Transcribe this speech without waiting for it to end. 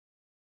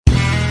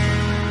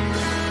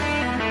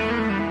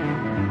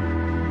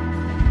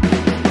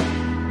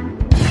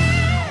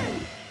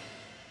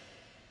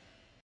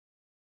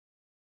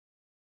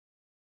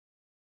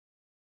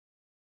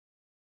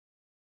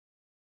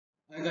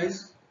Hi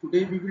guys,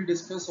 today we will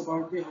discuss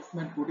about the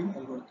Huffman coding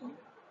algorithm.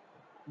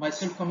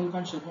 Myself Kamal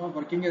Khan Sharma,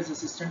 working as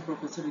assistant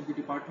professor in the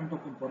Department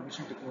of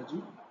Information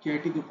Technology,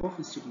 KIT Group of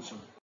Institution.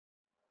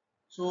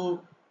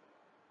 So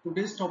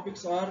today's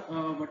topics are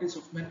what is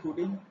Huffman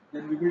coding,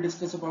 then we will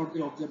discuss about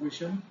the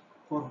observation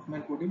for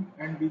Huffman coding,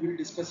 and we will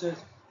discuss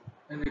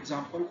an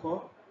example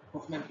for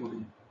Huffman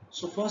coding.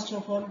 So first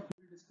of all, we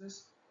will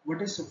discuss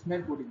what is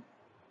Huffman coding.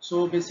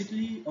 So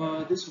basically,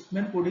 this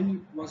Huffman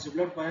coding was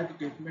developed by the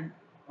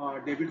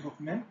David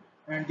Huffman,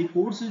 and the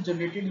codes is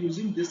generated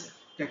using this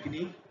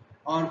technique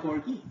are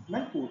called the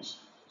Huffman codes.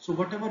 So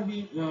whatever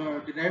we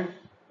derived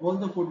all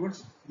the code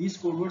words, these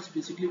code words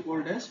basically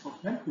called as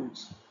Huffman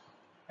codes.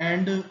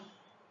 And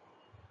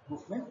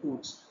Huffman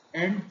codes,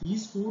 and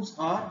these codes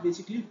are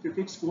basically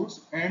prefix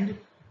codes, and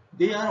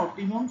they are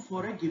optimum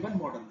for a given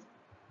model,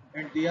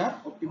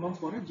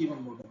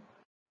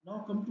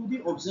 Now come to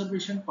the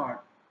observation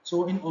part.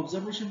 So in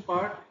observation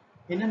part,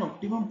 in an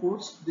optimum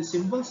codes, the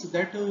symbols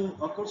that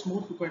occurs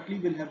more frequently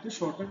will have the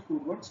shorter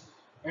code words,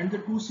 and the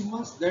two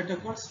symbols that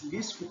occurs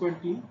least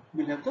frequently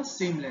will have the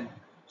same length.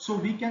 So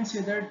we can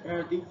say that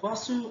the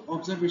first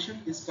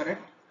observation is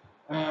correct,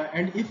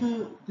 and if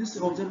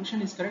this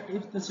observation is correct,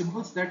 if the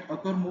symbols that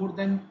occur more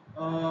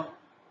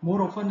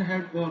often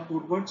had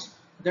code words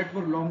that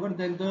were longer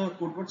than the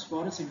code words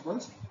for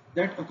symbols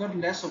that occur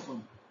less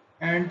often,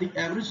 and the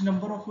average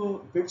number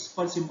of bits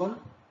per symbol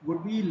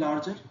would be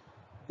larger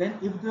than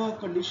if the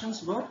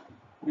conditions were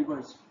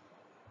reversed.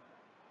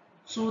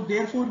 So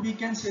therefore we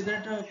can say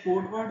that a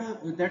code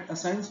word that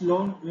assigns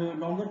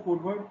longer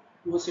code word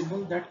to a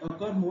symbol that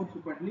occur more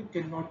frequently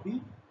cannot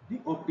be the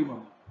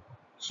optimum.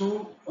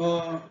 So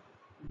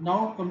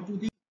now come to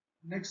the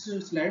next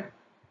slide,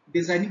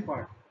 designing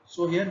part.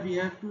 So here we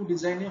have to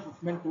design a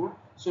Huffman code.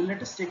 So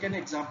let us take an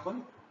example.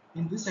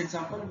 In this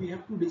example, we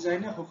have to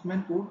design a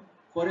Huffman code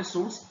for a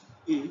source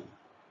A.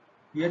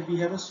 Here we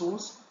have a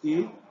source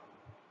A,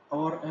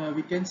 or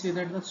we can say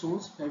that the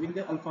source having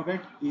the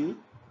alphabet A.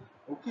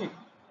 Okay,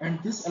 and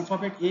this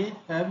alphabet A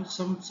have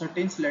some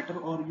certain letter,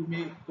 or you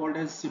may call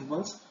as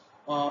symbols,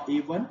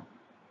 A1,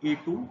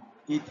 A2,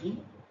 A3,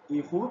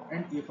 A4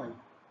 and A5.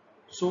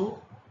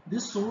 So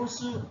this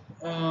source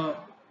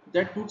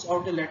that puts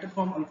out a letter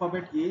from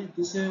alphabet A,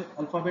 this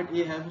alphabet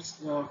A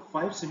has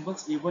five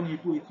symbols A1,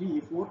 A2,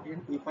 A3, A4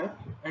 and A5,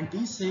 and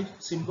these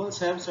symbols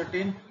have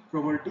certain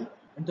probability,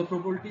 and the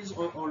probabilities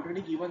are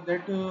already given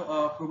that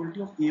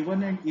probability of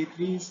A1 and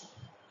A3 is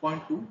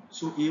 0.2.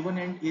 So A1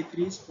 and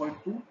A3 is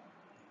 0.2,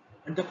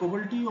 and the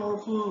probability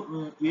of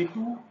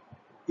A2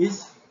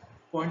 is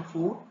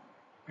 0.4,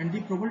 and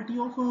the probability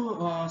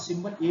of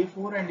symbol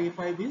A4 and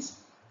A5 is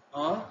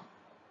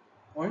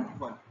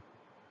 0.1.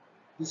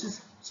 This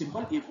is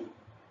simple A4,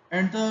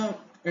 and the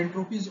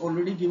entropy is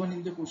already given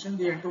in the question.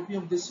 The entropy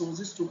of this source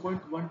is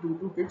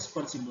 2.122 bits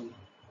per symbol.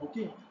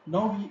 Okay,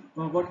 now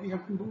what we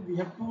have to do, we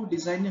have to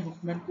design a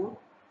Huffman code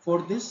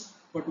for this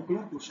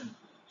particular question.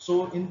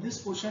 So in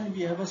this question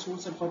we have a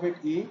source alphabet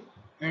A,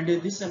 and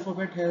this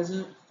alphabet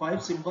has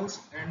five symbols,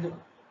 and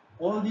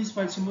all these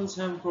five symbols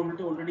have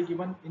probability already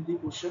given in the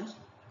questions.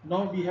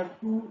 Now we have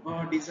to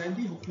design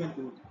the Huffman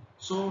code.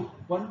 So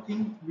one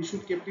thing we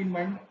should keep in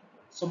mind,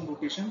 some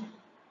notation.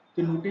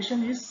 The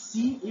notation is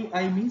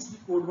CAI, means the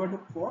code word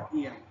for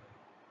AI.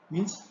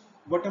 Means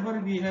whatever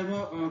we have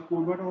a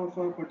code word of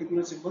a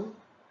particular symbol,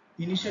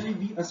 initially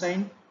we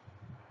assign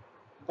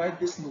by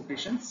this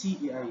notation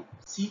CAI.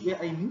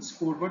 CAI means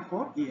code word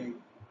for AI.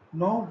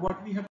 Now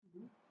what we have to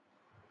do,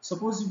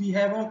 suppose we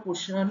have a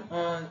question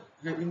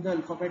having the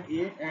alphabet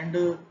A,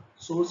 and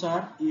source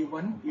are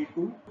A1,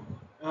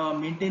 A2,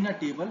 maintain a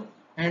table,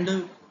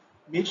 and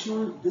make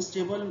sure this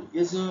table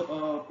is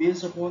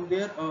based upon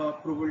their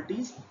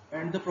probabilities,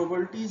 and the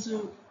probabilities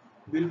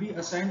will be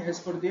assigned as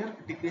per their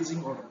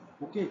decreasing order.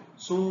 Okay,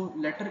 so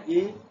letter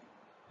A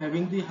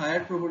having the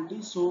higher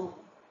probability, so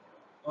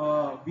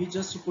we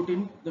just put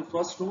in the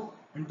first row,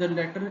 and the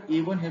letter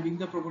A1 having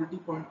the probability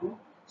 0.2,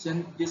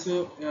 then this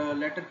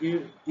letter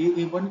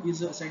A1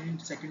 is assigned in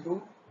second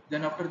row,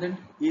 then after that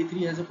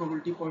A3 has a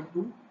probability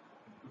 0.2,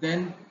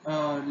 then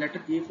letter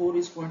A4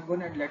 is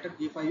 0.1 and letter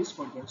A5 is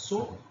 0.1.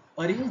 So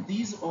arrange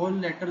these all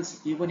letters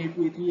A1, A2,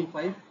 A3,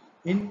 A5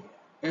 in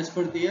as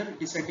per their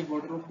descending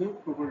order of the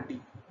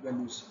probability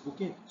values.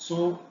 Okay,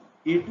 so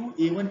A2,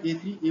 A1,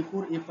 A3,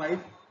 A4, A5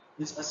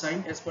 is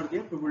assigned as per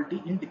their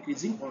probability in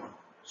decreasing order.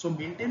 So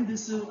maintain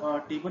this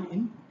table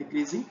in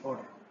decreasing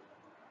order.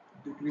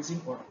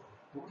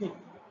 Okay.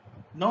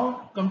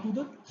 Now come to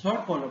the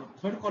third column.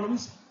 Third column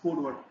is code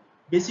word.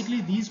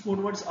 Basically, these code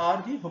words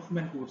are the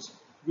Huffman codes,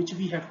 which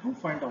we have to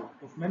find out.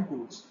 Huffman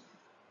codes.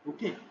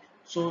 Okay.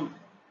 So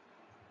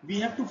we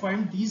have to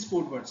find these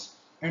code words,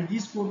 and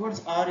these code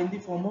words are in the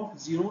form of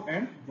 0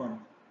 and 1.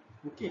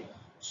 Okay.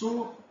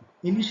 So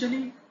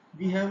initially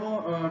we have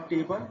a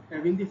table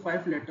having the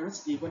five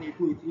letters A1, A2,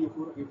 A3,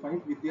 A4,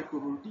 A5 with their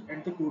probability,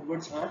 and the code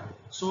words are,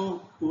 so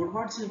code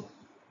words,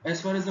 as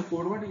far as the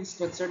code word is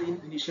concerned,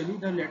 in initially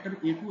the letter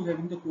A2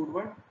 having the code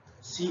word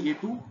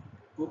CA2.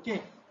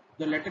 Okay,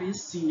 the letter is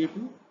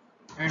CA2,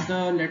 and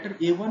the letter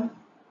A1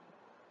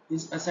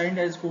 is assigned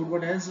as code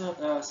word as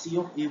C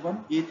of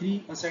A1,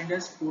 A3 assigned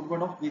as code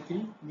word of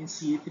A3 means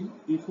CA3,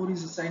 A4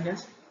 is assigned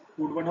as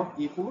code word of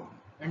A4,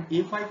 and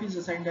A5 is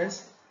assigned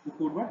as the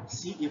code word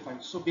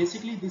CA5. So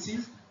basically this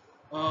is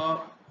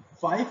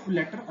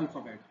 5-letter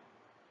alphabet.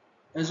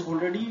 As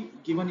already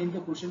given in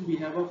the question, we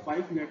have a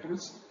 5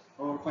 letters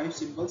or 5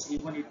 symbols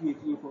A1, A2,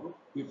 A3, A4,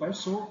 A5.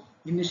 So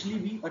initially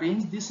we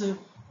arrange these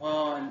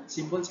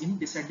symbols in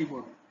descending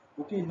order.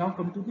 Okay, now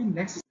come to the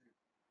next.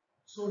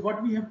 So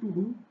what we have to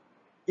do,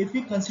 if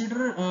we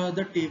consider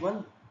the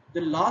table,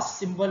 the last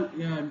symbol,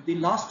 the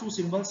last two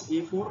symbols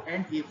A4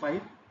 and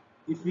A5,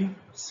 if we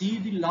see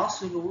the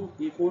last row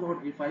A4 or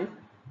A5,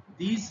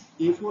 these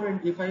A4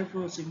 and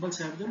A5 symbols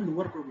have the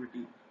lower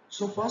probability.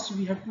 So first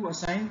we have to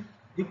assign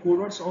the code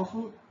words of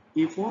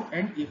A4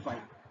 and A5.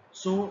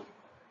 So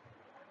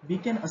we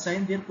can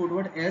assign their code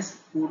word as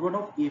code word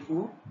of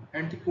A4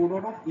 and the code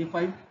word of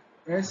A5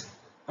 as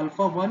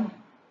alpha 1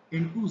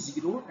 into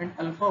 0 and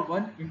alpha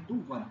 1 into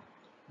 1.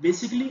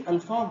 Basically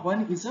alpha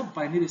 1 is a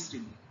binary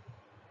string.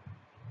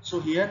 So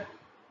here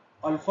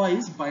alpha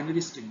is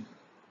binary string.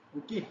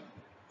 Okay,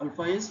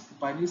 alpha is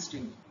binary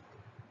string,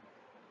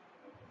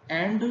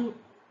 and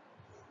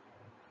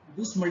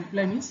this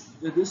multiply means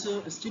this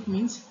strip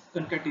means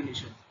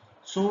concatenation.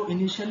 So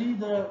initially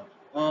the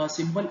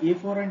symbol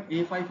A4 and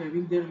A5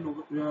 having their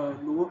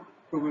lower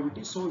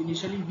probability. So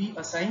initially we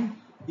assign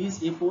these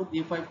A4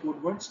 A5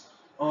 code words,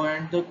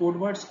 and the code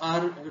words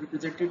are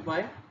represented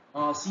by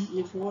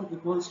CA4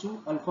 equals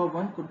to alpha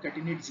 1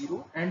 concatenate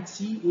 0 and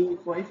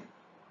CA5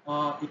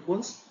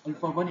 equals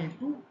alpha 1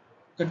 into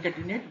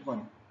concatenate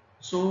 1.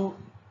 So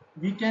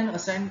we can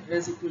assign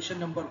as equation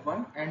number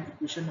 1 and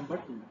equation number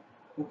 2.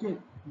 Okay,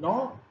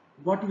 now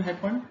what will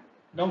happen?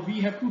 Now we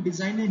have to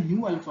design a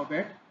new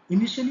alphabet.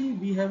 Initially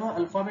we have a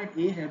alphabet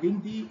A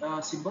having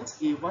the symbols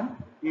A1,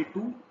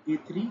 A2,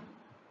 A3,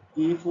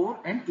 A4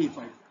 and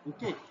A5.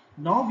 Okay,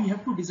 now we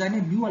have to design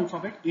a new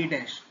alphabet A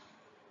dash.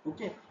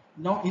 Okay,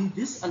 now in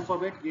this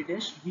alphabet A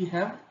dash we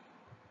have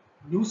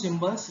new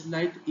symbols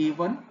like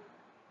A1,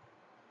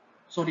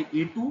 sorry,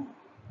 A2,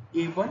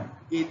 A1,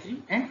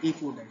 A3 and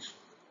A4 dash.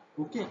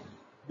 Okay,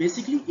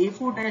 basically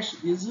A4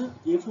 dash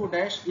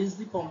is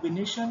the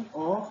combination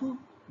of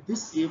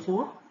this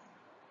A4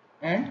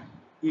 and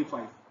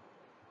A5.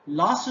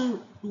 Last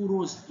two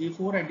rows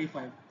A4 and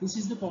A5, this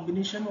is the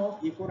combination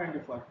of A4 and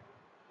A5.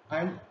 I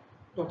am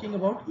talking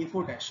about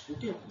A4 dash.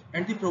 Okay,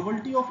 and the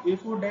probability of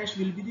A4 dash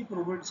will be the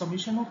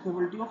summation of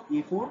probability of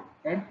A4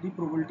 and the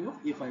probability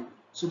of A5.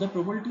 So the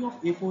probability of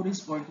A4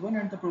 is 0.1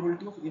 and the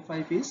probability of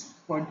A5 is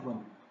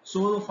 0.1.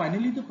 So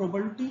finally the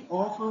probability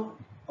of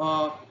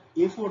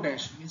A4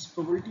 dash means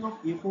probability of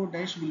A4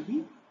 dash will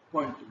be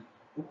 0.2.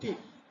 Okay,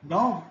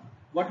 now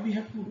what we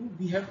have to do,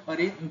 we have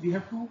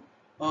to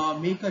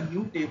make a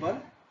new table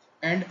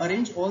and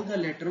arrange all the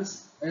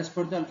letters as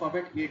per the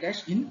alphabet A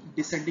dash in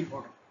descending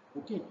order.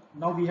 Okay,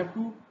 now we have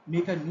to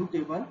make a new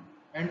table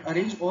and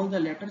arrange all the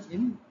letters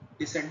in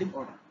descending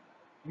order.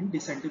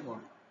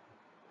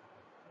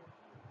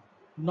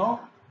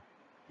 Now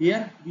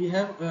here we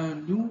have a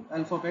new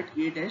alphabet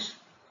A dash.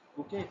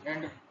 Okay,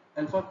 and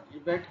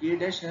alphabet A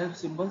dash has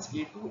symbols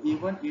A2,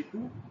 A1,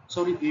 A2,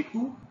 sorry,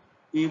 A2,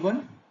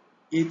 A1,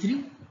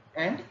 A3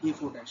 and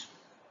A4 dash,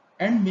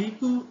 and make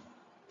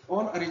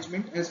all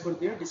arrangement as per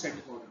their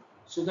descending order.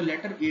 So the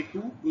letter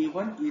A2,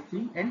 A1,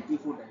 A3 and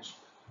A4 dash.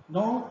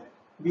 Now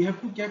we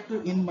have to keep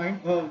in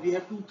mind,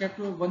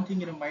 one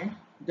thing in mind,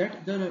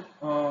 that the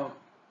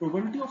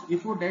probability of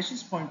A4 dash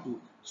is 0.2.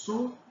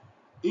 So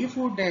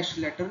A4 dash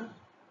letter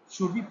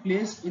should be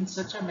placed in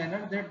such a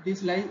manner that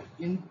this lie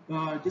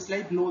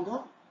below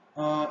the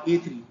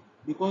A3,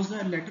 because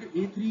the letter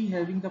A3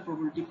 having the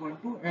probability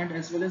 0.2 and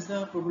as well as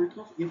the probability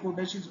of A4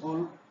 dash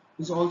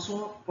is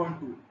also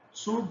 0.2.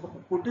 So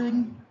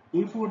putting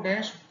A4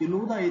 dash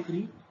below the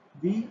A3,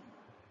 we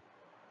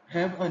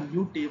have a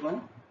new table,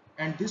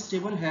 and this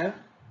table have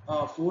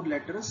 4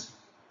 letters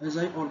as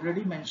I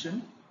already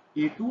mentioned: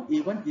 A2,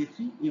 A1,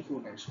 A3,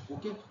 A4 dash.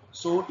 Okay,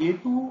 so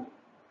A2,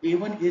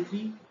 A1,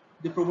 A3,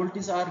 the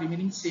probabilities are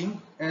remaining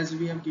same as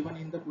we have given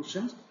in the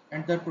questions,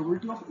 and the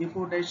probability of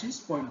A4 dash is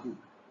 0.2.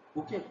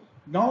 Okay,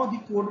 now the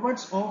code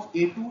words of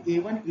A2,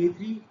 A1,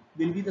 A3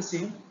 will be the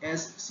same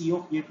as C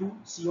of A2,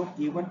 C of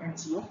A1 and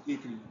C of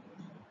A3.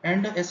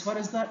 And as far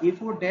as the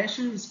A4 dash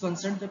is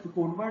concerned, the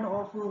code word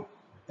of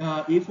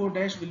A4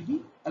 dash will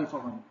be alpha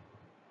 1.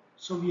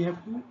 So we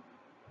have to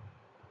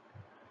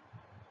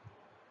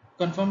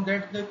confirm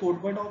that the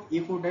code word of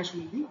A4 dash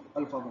will be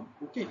alpha 1.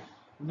 Okay,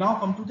 now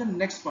come to the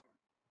next part.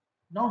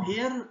 Now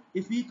here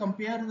if we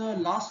compare the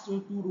last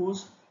two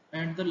rows,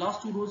 and the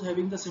last two rows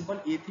having the symbol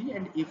A3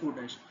 and A4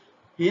 dash,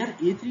 here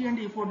A3 and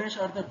A4 dash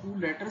are the two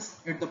letters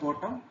at the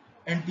bottom,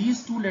 and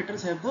these two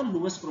letters have the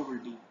lowest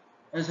probability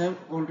as I have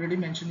already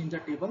mentioned in the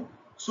table.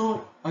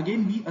 So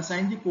again we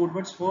assign the code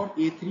words for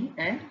A3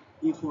 and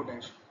A4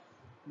 dash.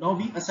 Now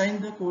we assign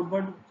the code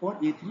word for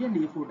A3 and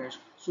A4 dash.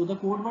 So the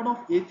code word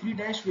of A3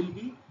 dash will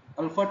be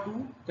alpha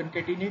 2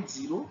 concatenate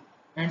 0,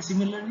 and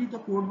similarly the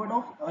code word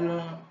of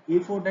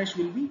A4 dash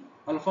will be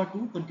alpha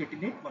 2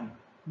 concatenate 1.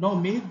 Now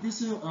make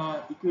this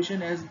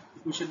equation as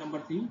equation number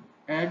 3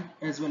 and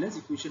as well as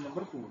equation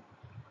number 4.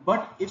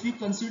 But if we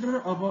consider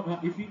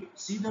about, if we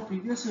see the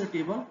previous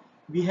table,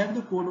 we have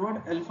the code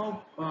word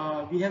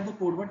alpha, we have the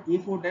code word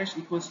a4 dash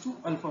equals to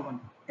alpha 1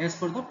 as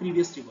per the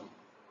previous table.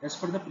 As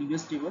per the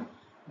previous table,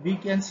 we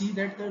can see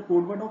that the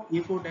code word of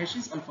a4 dash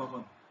is alpha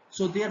 1.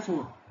 So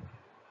therefore,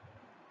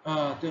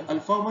 the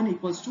alpha 1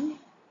 equals to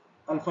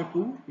alpha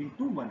 2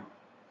 into 1.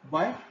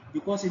 Why?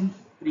 Because in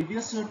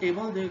previous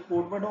table the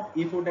code word of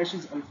a4 dash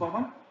is alpha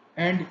 1,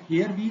 and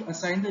here we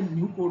assign the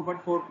new code word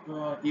for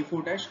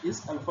a4 dash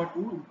is alpha 2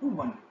 into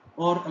 1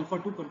 or alpha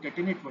 2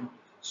 concatenate 1.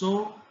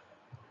 So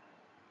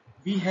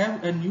we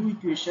have a new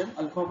equation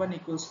alpha 1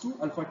 equals to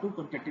alpha 2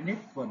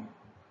 concatenate 1.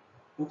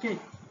 Okay,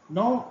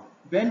 now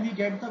when we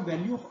get the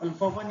value of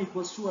alpha 1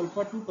 equals to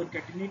alpha 2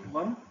 concatenate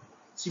 1,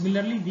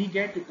 similarly we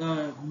get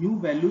new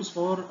values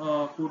for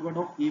code word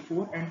of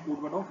A4 and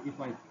code word of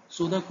A5.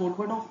 So the code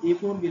word of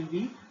A4 will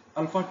be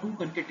alpha 2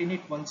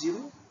 concatenate 1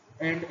 0,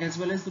 and as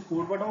well as the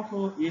code word of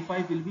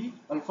A5 will be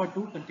alpha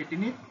 2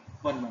 concatenate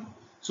 1 1.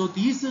 So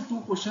these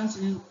two questions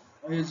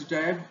is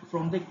derived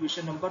from the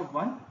equation number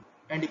 1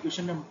 and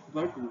equation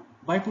number 2.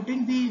 By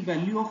putting the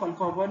value of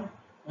alpha 1,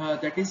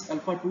 that is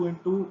alpha 2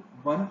 into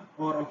 1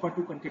 or alpha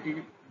 2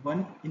 concatenate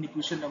 1 in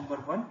equation number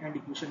 1 and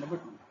equation number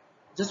 2.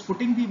 Just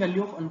putting the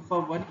value of alpha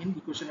 1 in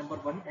equation number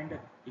 1 and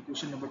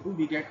equation number 2,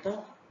 we get the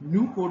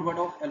new code word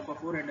of alpha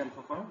 4 and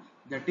alpha 5,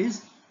 that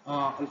is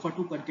alpha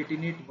 2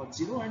 concatenate 1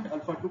 0 and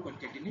alpha 2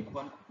 concatenate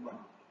 1 1.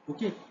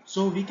 Okay,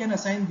 so we can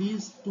assign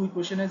these two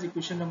equations as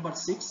equation number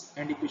 6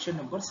 and equation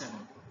number 7.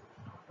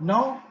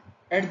 Now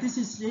at this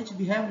stage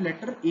we have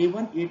letter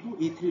A1, A2,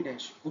 A3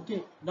 dash.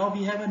 Okay, now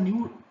we have a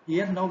new,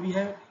 here now we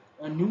have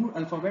a new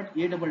alphabet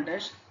A double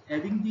dash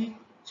having the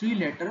three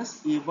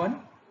letters A1,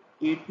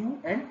 A2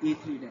 and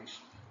A3 dash.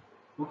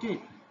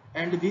 Okay,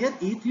 and where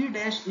A3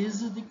 dash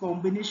is the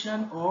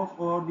combination of,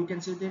 or we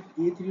can say that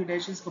A3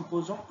 dash is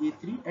composed of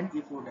A3 and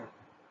A4 dash.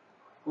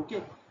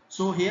 Okay,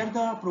 so here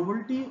the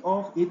probability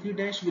of A3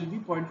 dash will be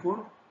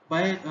 0.4.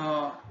 By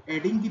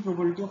adding the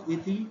probability of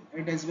A3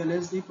 and as well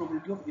as the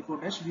probability of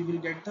A4 dash, we will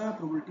get the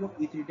probability of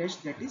A3 dash,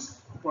 that is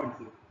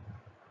 0.4.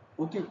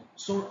 Okay,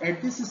 so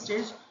at this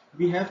stage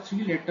we have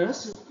three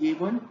letters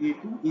A1,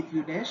 A2,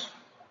 A3 dash,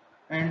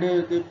 and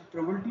the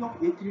probability of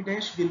A3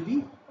 dash will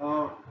be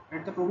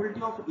and the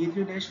probability of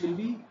A3 dash will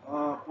be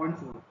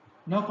 0.4.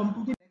 Now come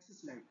to the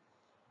next slide.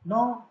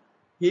 Now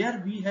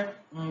here we have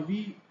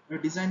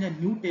design a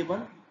new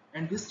table,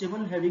 and this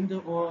table having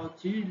the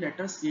three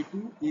letters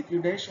A2,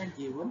 A3 dash and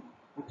A1.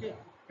 Okay,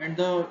 and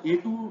the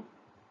A2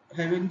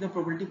 having the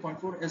probability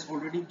 0.4 as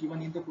already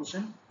given in the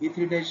question,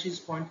 A3 dash is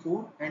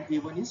 0.4 and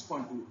A1 is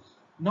 0.2.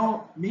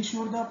 Now make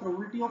sure the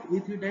probability of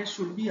A3 dash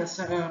should be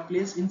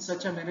placed in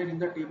such a manner in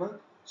the table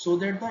so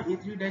that the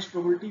A3 dash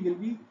probability will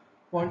be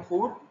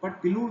 0.4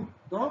 but below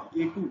the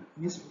A2,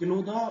 means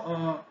below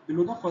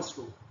the first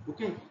row.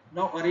 Okay,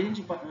 now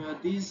arrange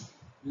these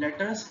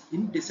letters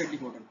in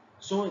descending order.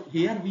 So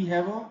here we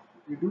have a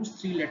reduced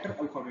three letter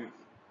alphabet.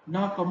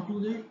 Now come to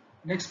the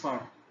next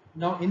part.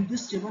 Now in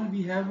this table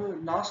we have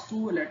last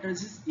two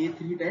letters is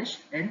A3 dash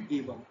and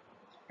A1,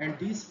 and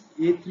these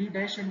A3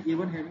 dash and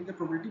A1 having the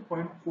probability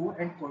 0.4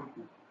 and 0.2.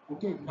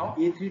 Okay, now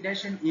A3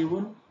 dash and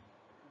A1,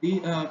 the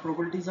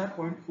probabilities are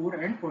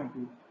 0.4 and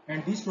 0.2,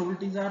 and these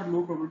probabilities are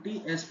low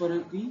probability as per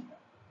the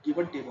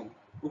given table.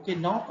 Okay,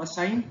 now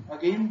assign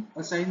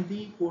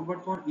the code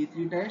word for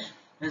A3 dash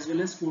as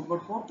well as code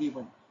word for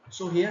A1.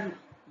 So here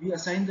we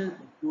assign the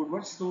code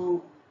words.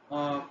 So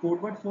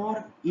code word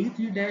for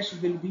A3 dash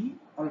will be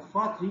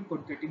alpha 3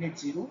 concatenate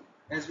 0,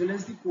 as well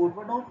as the code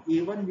word of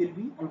A1 will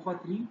be alpha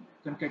 3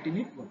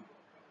 concatenate 1.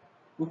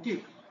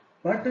 Okay,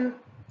 but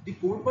the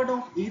code word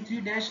of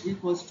A3 dash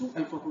equals to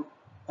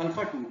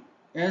alpha 2,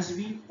 as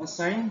we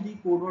assign the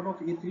code word of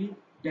A3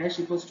 dash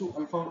equals to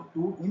alpha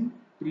 2 in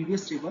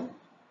previous table.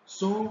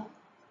 So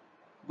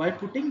by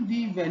putting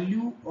the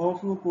value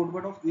of code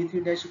word of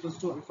A3 dash equals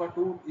to alpha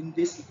 2 in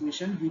this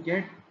equation, we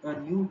get a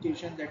new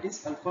equation, that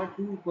is alpha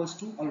 2 equals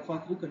to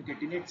alpha 3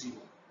 concatenate 0.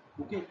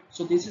 Okay,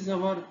 so this is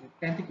our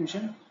 10th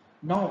equation.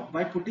 Now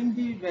by putting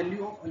the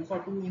value of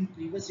alpha 2 in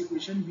previous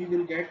equation, we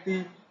will get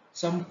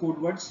some code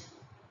words,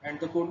 and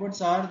the code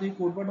words are, the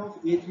code word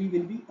of A3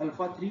 will be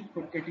alpha 3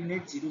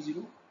 concatenate 0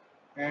 0,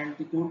 and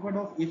the code word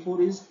of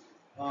A4 is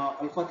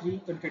alpha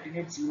 3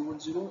 concatenate 0 1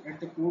 0, and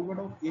the code word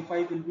of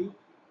A5 will be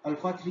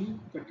alpha 3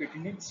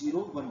 concatenate 0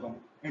 1 1,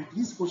 and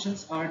these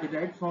questions are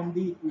derived from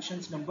the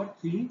equations number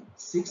 3,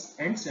 6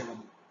 and 7,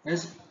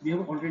 as we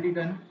have already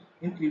done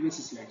in previous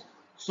slides.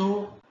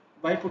 So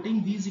by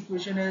putting these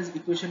equation as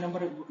equation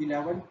number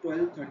 11,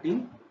 12,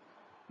 13,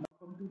 now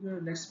come to the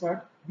next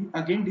part. We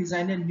again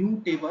design a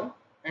new table,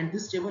 and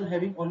this table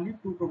having only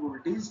two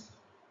probabilities,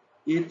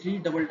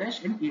 A3 double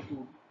dash and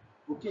A2.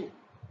 Okay,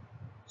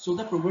 so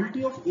the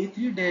probability of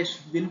A3 dash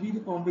will be the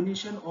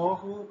combination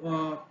of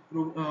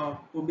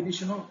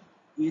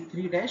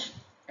A3 dash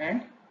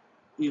and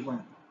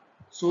A1.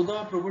 So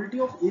the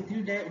probability of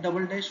A3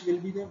 double dash will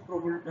be the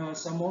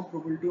sum of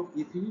probability of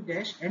A3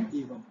 dash and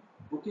A1.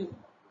 Okay.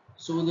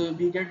 So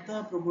we get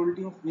the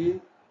probability of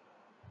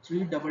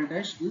A3 double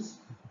dash is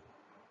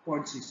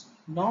 0.6.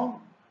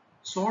 Now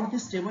sort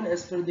this table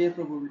as per their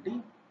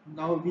probability.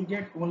 Now we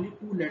get only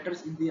two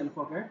letters in the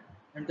alphabet,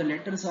 and the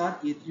letters are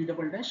A3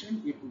 double dash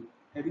and A2,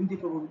 having the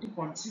probability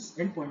 0.6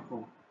 and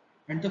 0.4.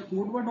 And the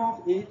code word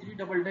of A3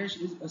 double dash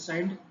is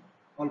assigned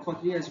alpha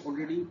 3 as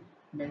already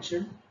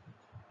mentioned,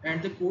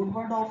 and the code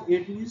word of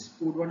A2 is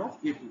code word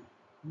of A2.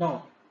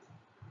 Now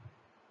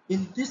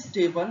in this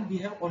table we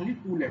have only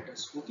two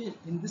letters. Okay,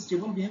 in this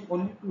table we have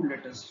only two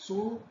letters,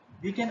 so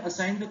we can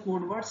assign the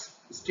code words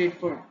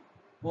straightforward,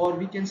 or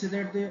we can say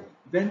that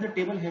when the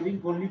table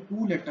having only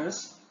two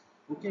letters,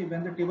 okay,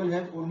 when the table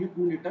have only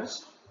two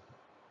letters,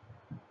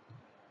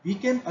 we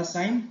can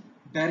assign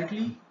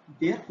directly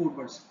their code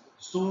words.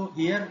 So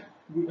here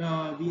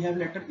we have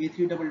letter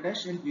A3 double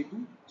dash and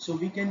A2, so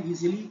we can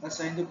easily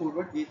assign the code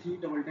word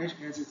A3 double dash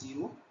as a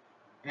 0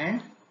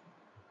 and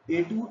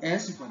A2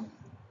 as 1.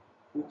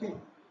 Okay,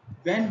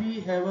 when we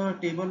have a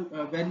table,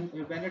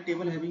 when a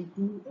table having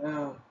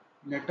two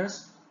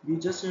letters, we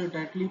just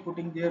directly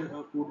putting their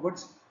code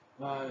words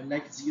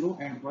like 0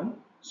 and 1.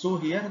 So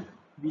here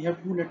we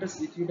have two letters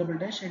A3 double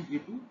dash and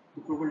A2.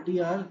 The probability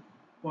are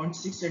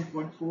 0.6 and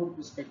 0.4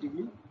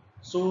 respectively.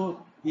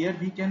 So here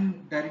we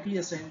can directly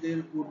assign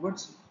their code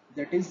words,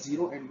 that is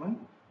 0 and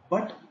 1.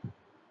 But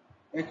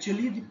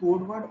actually the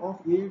code word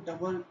of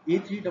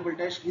A3 double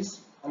dash is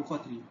alpha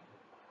 3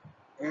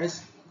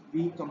 as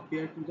we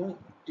compare to the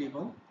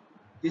table.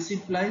 This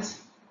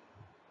implies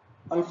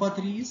alpha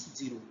 3 is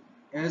 0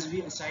 as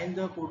we assign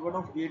the code word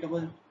of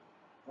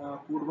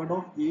code word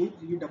of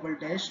A3 double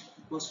dash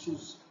equals to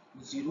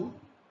 0.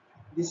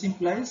 This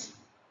implies,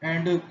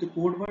 and the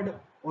code word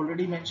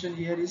already mentioned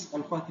here is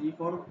alpha 3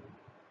 for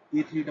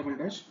A3 double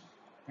dash,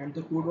 and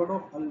the code word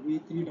of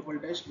A3 double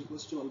dash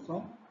equals to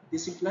alpha.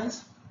 This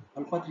implies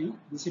alpha 3.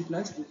 This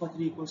implies alpha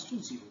 3 equals to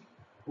 0.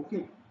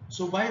 Okay,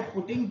 so by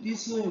putting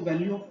this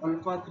value of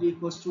alpha 3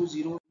 equals to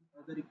 0 in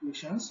other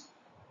equations,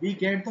 we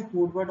get the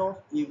code word of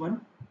A1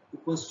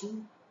 equals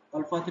to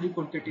alpha 3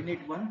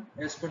 concatenate 1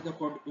 as per the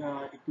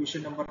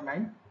equation number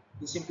 9.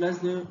 This implies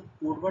the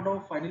code word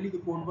of, finally the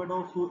code word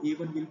of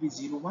A1 will be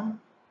 0 1,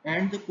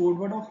 and the code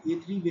word of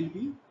A3 will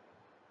be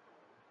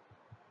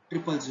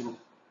 000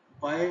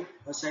 by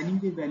assigning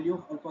the value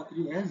of alpha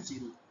 3 as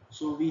 0.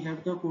 So we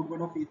have the code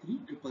word of A3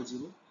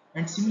 000,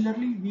 and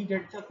similarly we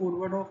get the code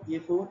word of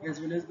A4 as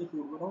well as the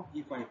code word of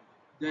A5.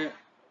 The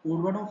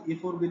code word of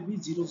A4 will be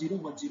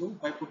 0010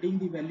 by putting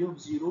the value of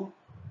 0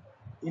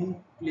 in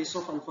place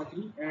of alpha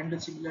 3,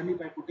 and similarly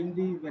by putting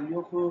the value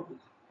of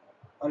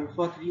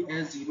alpha 3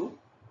 as 0,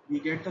 we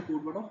get the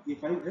code word of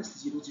A5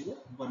 as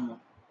 0011.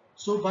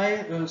 So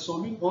by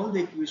solving all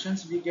the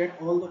equations, we get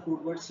all the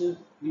code words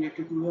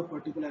related to a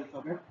particular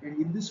alphabet.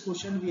 And in this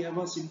question, we have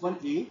a symbol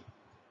A.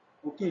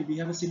 Okay, we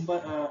have a symbol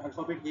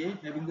alphabet A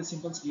having the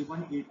symbols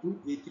A1, A2,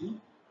 A3,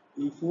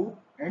 A4,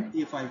 and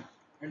A5.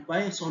 And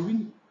by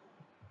solving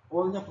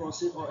all the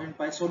process, and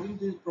by solving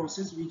this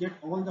process, we get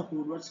all the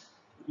code words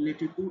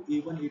related to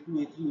A1, A2,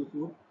 A3,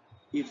 A4,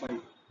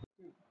 A5.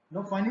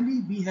 Now finally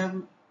we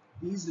have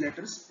these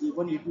letters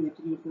A1, A2,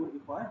 A3, A4,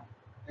 A5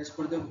 as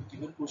per the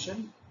given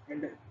question,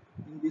 and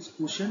in this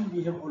question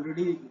we have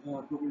already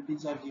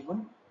probabilities are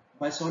given.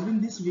 By solving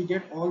this we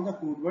get all the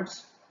code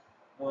words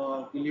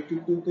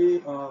related to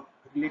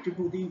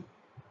the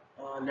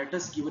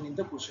letters given in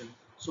the question.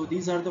 So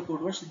these are the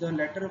code words. The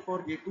letter for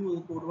A2,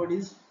 the code word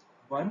is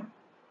 1,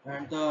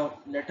 and the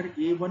letter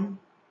A1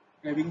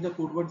 having the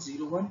code word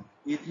 01,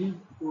 A3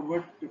 code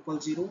word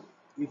 000,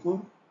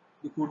 A4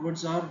 the code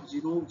words are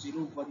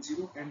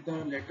 0010, and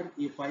the letter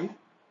A5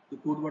 the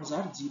code words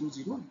are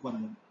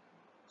 0011.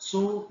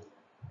 So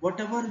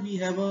whatever we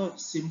have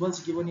symbols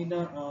given in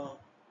a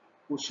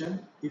question,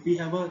 if we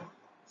have a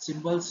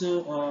symbols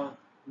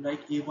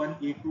like A1,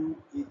 A2,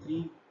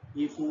 A3,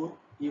 A4,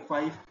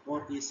 A5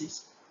 or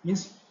A6,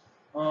 means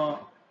uh,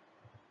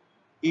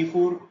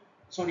 A4,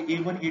 sorry,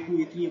 A1, A2,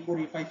 A3,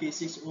 A4, A5,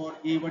 A6, or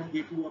A1,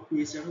 A2 up to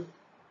A7,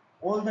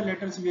 all the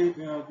letters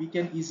we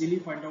can easily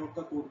find out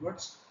the code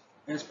words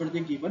as per the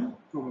given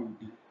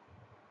probability.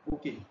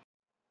 Okay,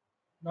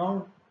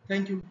 now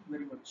thank you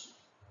very much.